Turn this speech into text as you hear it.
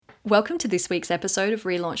Welcome to this week's episode of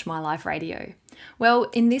Relaunch My Life Radio. Well,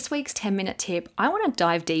 in this week's 10-minute tip, I want to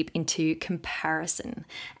dive deep into comparison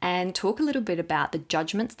and talk a little bit about the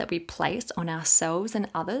judgments that we place on ourselves and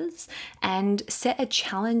others, and set a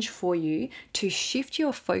challenge for you to shift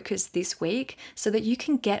your focus this week so that you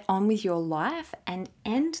can get on with your life and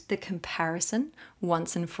end the comparison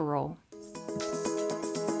once and for all.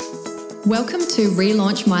 Welcome to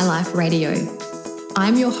Relaunch My Life Radio.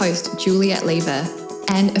 I'm your host, Juliet Lever.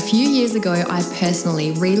 And a few years ago, I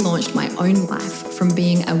personally relaunched my own life from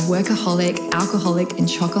being a workaholic, alcoholic, and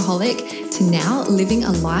chocoholic to now living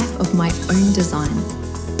a life of my own design.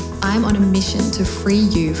 I'm on a mission to free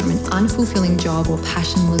you from an unfulfilling job or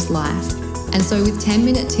passionless life. And so with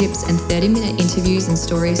 10-minute tips and 30-minute interviews and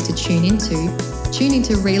stories to tune into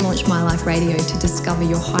Relaunch My Life Radio to discover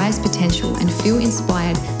your highest potential and feel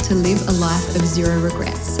inspired to live a life of zero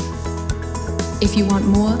regrets. If you want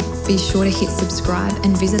more, be sure to hit subscribe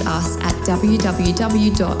and visit us at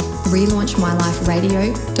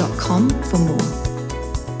www.relaunchmyliferadio.com for more.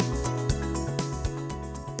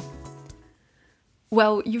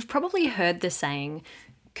 Well, you've probably heard the saying,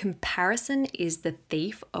 comparison is the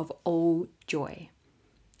thief of all joy.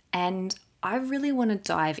 And I really want to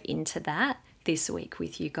dive into that this week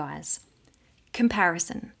with you guys.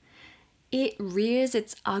 Comparison. It rears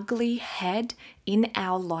its ugly head in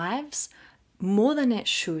our lives more than it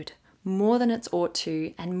should, more than it ought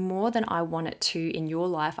to, and more than I want it to in your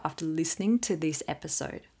life after listening to this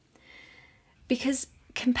episode. Because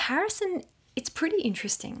comparison, it's pretty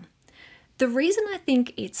interesting. The reason I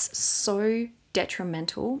think it's so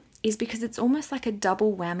detrimental is because it's almost like a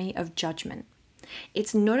double whammy of judgment.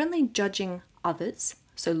 It's not only judging others,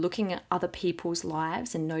 so looking at other people's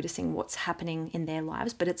lives and noticing what's happening in their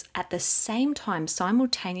lives, but it's at the same time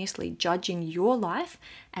simultaneously judging your life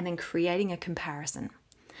and then creating a comparison.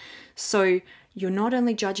 So you're not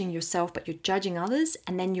only judging yourself, but you're judging others,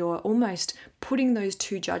 and then you're almost putting those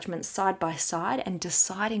two judgments side by side and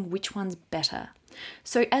deciding which one's better.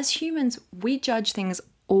 So as humans, we judge things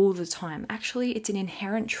all the time. Actually, it's an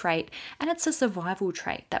inherent trait, and it's a survival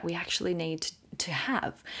trait that we actually need to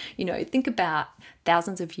have. You know, think about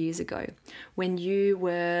thousands of years ago when you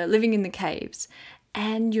were living in the caves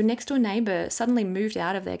and your next door neighbor suddenly moved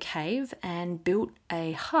out of their cave and built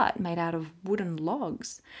a hut made out of wooden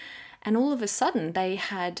logs. And all of a sudden they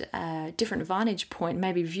had a different vantage point,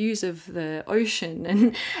 maybe views of the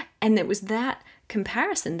ocean. And it was that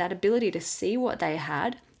comparison, that ability to see what they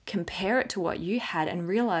had, compare it to what you had, and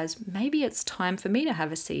realize maybe it's time for me to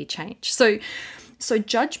have a sea change. So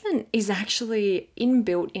judgment is actually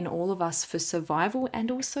inbuilt in all of us for survival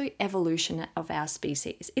and also evolution of our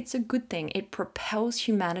species. It's a good thing. It propels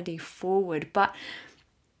humanity forward. But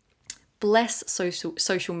bless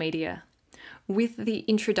social media. With the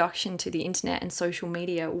introduction to the internet and social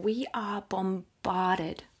media, we are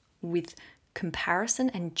bombarded with comparison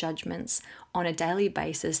and judgments on a daily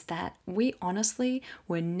basis that we honestly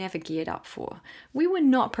were never geared up for. We were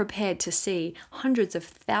not prepared to see hundreds of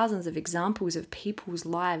thousands of examples of people's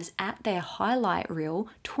lives at their highlight reel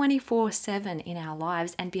 24/7 in our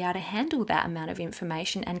lives and be able to handle that amount of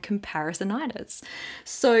information and comparisonitis.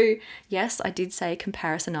 So yes, I did say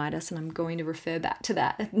comparisonitis, and I'm going to refer back to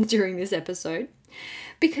that during this episode,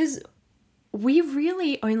 because we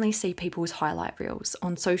really only see people's highlight reels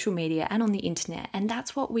on social media and on the internet, and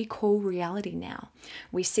that's what we call reality now.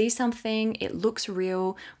 We see something, it looks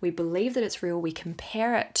real, we believe that it's real, we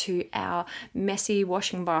compare it to our messy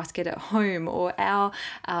washing basket at home or our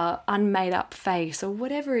unmade up face or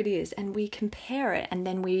whatever it is, and we compare it, and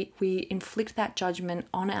then we inflict that judgment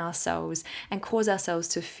on ourselves and cause ourselves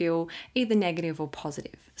to feel either negative or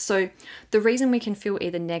positive. So the reason we can feel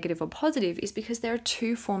either negative or positive is because there are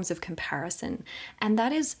two forms of comparison, and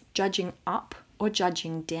that is judging up or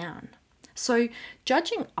judging down. So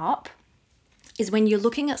judging up is when you're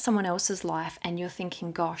looking at someone else's life and you're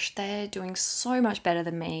thinking, gosh, they're doing so much better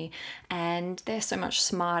than me and they're so much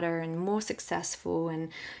smarter and more successful, and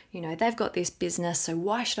they've got this business, so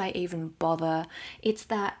why should I even bother? It's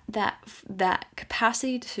that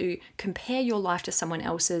capacity to compare your life to someone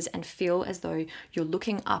else's and feel as though you're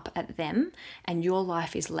looking up at them and your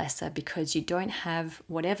life is lesser because you don't have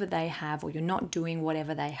whatever they have, or you're not doing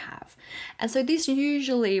whatever they have. And so this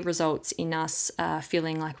usually results in us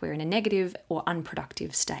feeling like we're in a negative or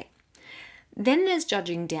unproductive state. Then there's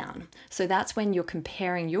judging down. So that's when you're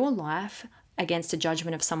comparing your life against a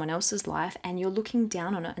judgment of someone else's life, and you're looking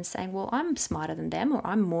down on it and saying, well, I'm smarter than them, or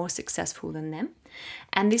I'm more successful than them.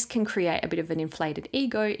 And this can create a bit of an inflated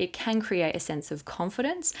ego. It can create a sense of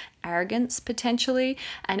confidence, arrogance potentially,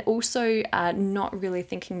 and also not really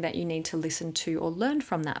thinking that you need to listen to or learn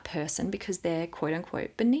from that person because they're quote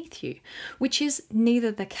unquote beneath you, which is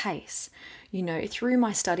neither the case. You know, through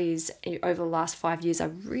my studies over the last 5 years, I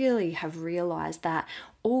really have realized that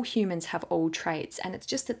all humans have all traits, and it's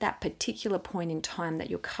just at that particular point in time that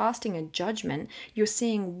you're casting a judgment, you're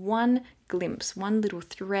seeing one glimpse, one little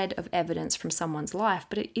thread of evidence from someone's life,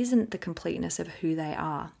 but it isn't the completeness of who they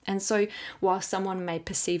are. And so while someone may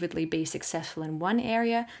perceivedly be successful in one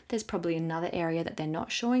area, there's probably another area that they're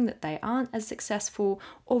not showing that they aren't as successful,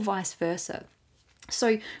 or vice versa.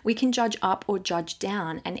 So we can judge up or judge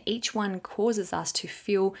down, and each one causes us to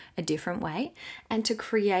feel a different way and to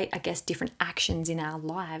create, I guess, different actions in our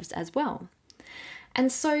lives as well. And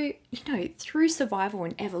so, through survival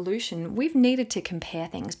and evolution, we've needed to compare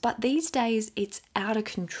things, but these days it's out of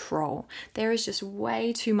control. There is just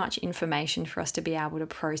way too much information for us to be able to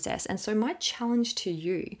process. And so my challenge to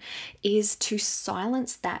you is to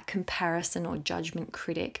silence that comparison or judgment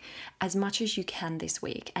critic as much as you can this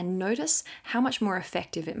week, and notice how much more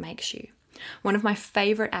effective it makes you. One of my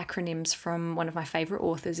favorite acronyms from one of my favorite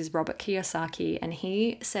authors is Robert Kiyosaki, and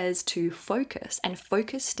he says to focus, and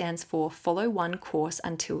focus stands for follow one course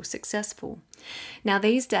until successful. Now,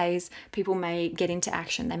 these days, people may get into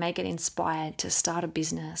action. They may get inspired to start a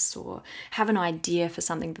business or have an idea for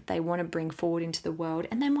something that they want to bring forward into the world,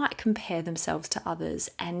 and they might compare themselves to others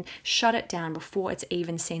and shut it down before it's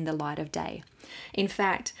even seen the light of day. In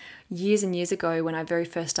fact, years and years ago, when I very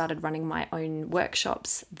first started running my own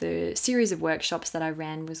workshops, the series of workshops that I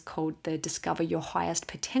ran was called the Discover Your Highest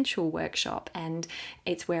Potential workshop. And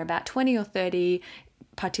it's where about 20 or 30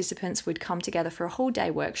 participants would come together for a whole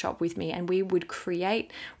day workshop with me, and we would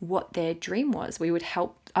create what their dream was. I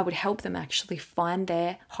would help them actually find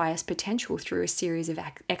their highest potential through a series of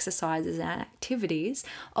exercises and activities,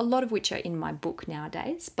 a lot of which are in my book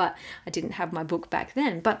nowadays, but I didn't have my book back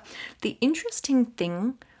then. But the interesting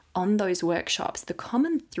thing on those workshops, the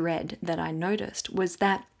common thread that I noticed was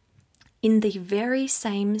that in the very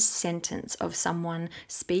same sentence of someone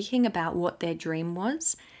speaking about what their dream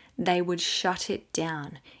was, they would shut it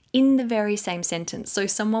down in the very same sentence. So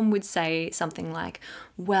someone would say something like,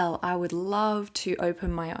 well, I would love to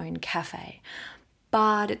open my own cafe,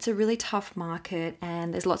 but it's a really tough market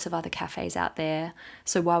and there's lots of other cafes out there,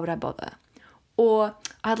 so why would I bother? Or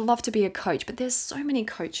I'd love to be a coach, but there's so many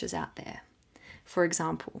coaches out there, for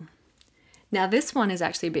example. Now, this one is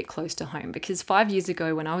actually a bit close to home because 5 years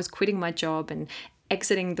ago, when I was quitting my job and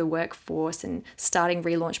exiting the workforce and starting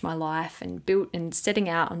Relaunch My Life and setting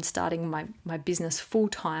out on starting my business full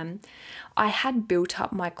time, I had built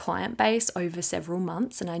up my client base over several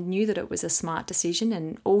months, and I knew that it was a smart decision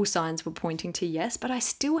and all signs were pointing to yes, but I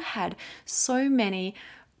still had so many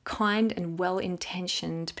kind and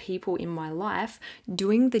well-intentioned people in my life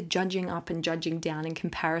doing the judging up and judging down and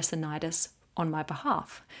comparisonitis on my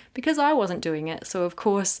behalf because I wasn't doing it. So of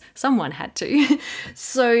course someone had to.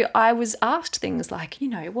 So I was asked things like,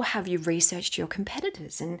 well, have you researched your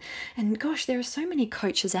competitors? And gosh, there are so many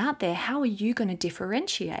coaches out there. How are you going to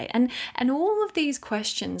differentiate? And all of these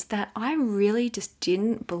questions that I really just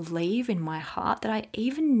didn't believe in my heart that I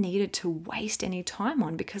even needed to waste any time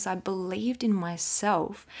on because I believed in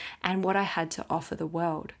myself and what I had to offer the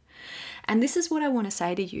world. And this is what I want to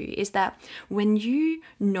say to you is that when you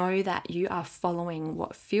know that you are following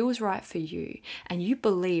what feels right for you and you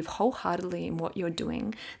believe wholeheartedly in what you're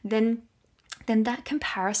doing, then that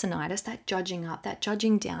comparisonitis, that judging up, that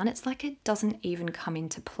judging down, it's like it doesn't even come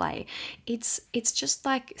into play. It's just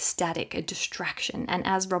like static, a distraction. And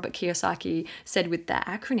as Robert Kiyosaki said with that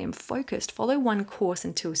acronym, focused, follow one course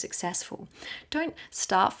until successful. Don't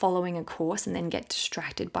start following a course and then get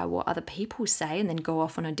distracted by what other people say and then go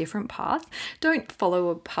off on a different path. Don't follow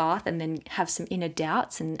a path and then have some inner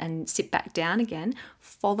doubts and sit back down again.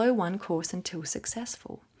 Follow one course until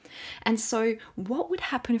successful. And so what would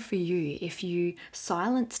happen for you if you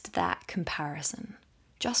silenced that comparison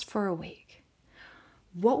just for a week?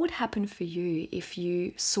 What would happen for you if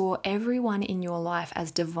you saw everyone in your life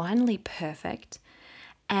as divinely perfect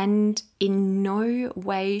and in no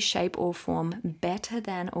way, shape, or form better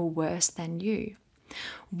than or worse than you?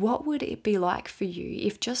 What would it be like for you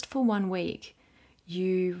if just for 1 week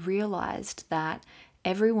you realized that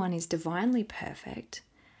everyone is divinely perfect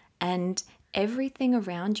and everything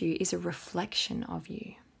around you is a reflection of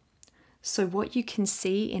you? So what you can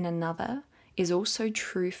see in another is also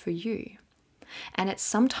true for you. And it's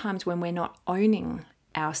sometimes when we're not owning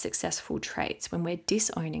our successful traits, when we're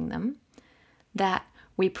disowning them, that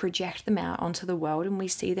we project them out onto the world and we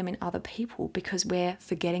see them in other people because we're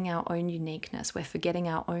forgetting our own uniqueness, we're forgetting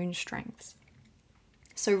our own strengths.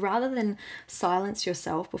 So rather than silence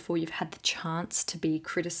yourself before you've had the chance to be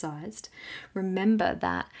criticized, remember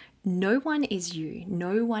that no one is you,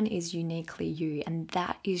 no one is uniquely you, and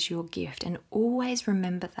that is your gift. And always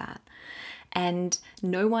remember that. And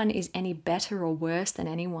no one is any better or worse than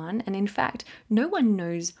anyone. And in fact, no one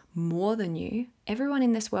knows more than you. Everyone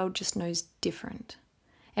in this world just knows different.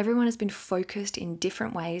 Everyone has been focused in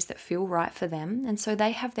different ways that feel right for them. And so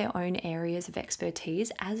they have their own areas of expertise,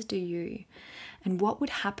 as do you. And what would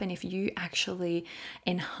happen if you actually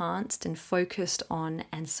enhanced and focused on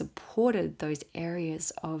and supported those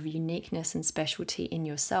areas of uniqueness and specialty in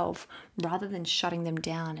yourself rather than shutting them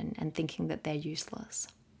down and thinking that they're useless?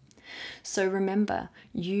 So remember,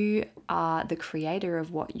 you are the creator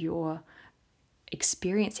of what you're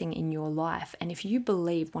experiencing in your life. And if you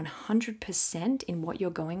believe 100% in what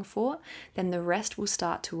you're going for, then the rest will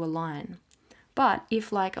start to align. But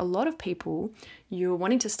if, like a lot of people, you're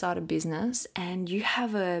wanting to start a business and you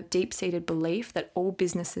have a deep-seated belief that all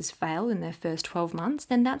businesses fail in their first 12 months,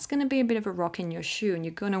 then that's going to be a bit of a rock in your shoe and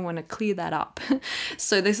you're going to want to clear that up.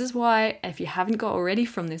 So this is why, if you haven't got already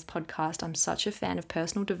from this podcast, I'm such a fan of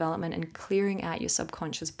personal development and clearing out your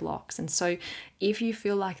subconscious blocks. And so if you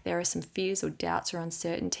feel like there are some fears or doubts or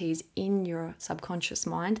uncertainties in your subconscious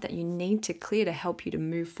mind that you need to clear to help you to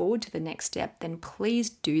move forward to the next step, then please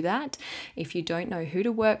do that. If you don't know who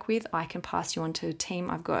to work with, I can pass you on to a team.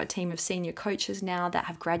 I've got a team of senior coaches now that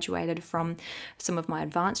have graduated from some of my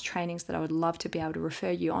advanced trainings that I would love to be able to refer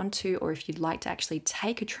you on to, or if you'd like to actually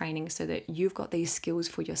take a training so that you've got these skills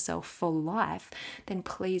for yourself for life, then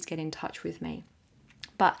please get in touch with me.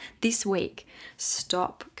 But this week,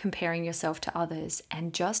 stop comparing yourself to others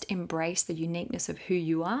and just embrace the uniqueness of who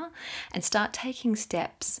you are and start taking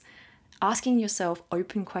steps, asking yourself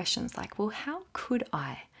open questions like, well, how could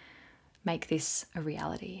I make this a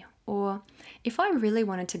reality? Or if I really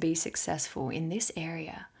wanted to be successful in this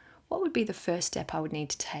area, what would be the first step I would need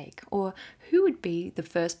to take? Or who would be the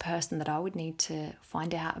first person that I would need to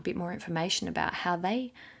find out a bit more information about how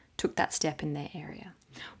they took that step in their area?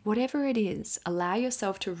 Whatever it is, allow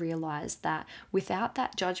yourself to realize that without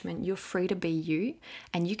that judgment, you're free to be you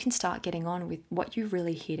and you can start getting on with what you're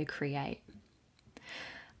really here to create.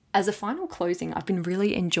 As a final closing, I've been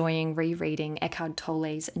really enjoying rereading Eckhart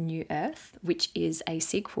Tolle's New Earth, which is a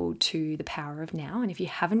sequel to The Power of Now. And if you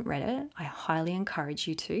haven't read it, I highly encourage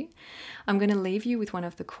you to. I'm going to leave you with one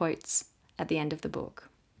of the quotes at the end of the book.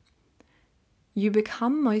 You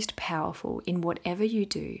become most powerful in whatever you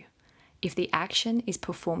do if the action is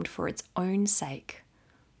performed for its own sake,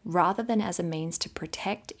 rather than as a means to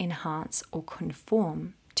protect, enhance, or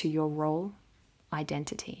conform to your role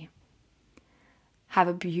identity. Have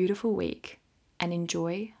a beautiful week and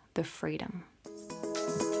enjoy the freedom.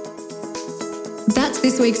 That's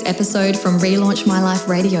this week's episode from Relaunch My Life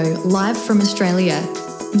Radio, live from Australia.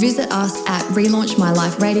 Visit us at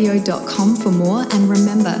relaunchmyliferadio.com for more, and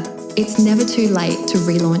remember, it's never too late to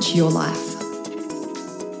relaunch your life.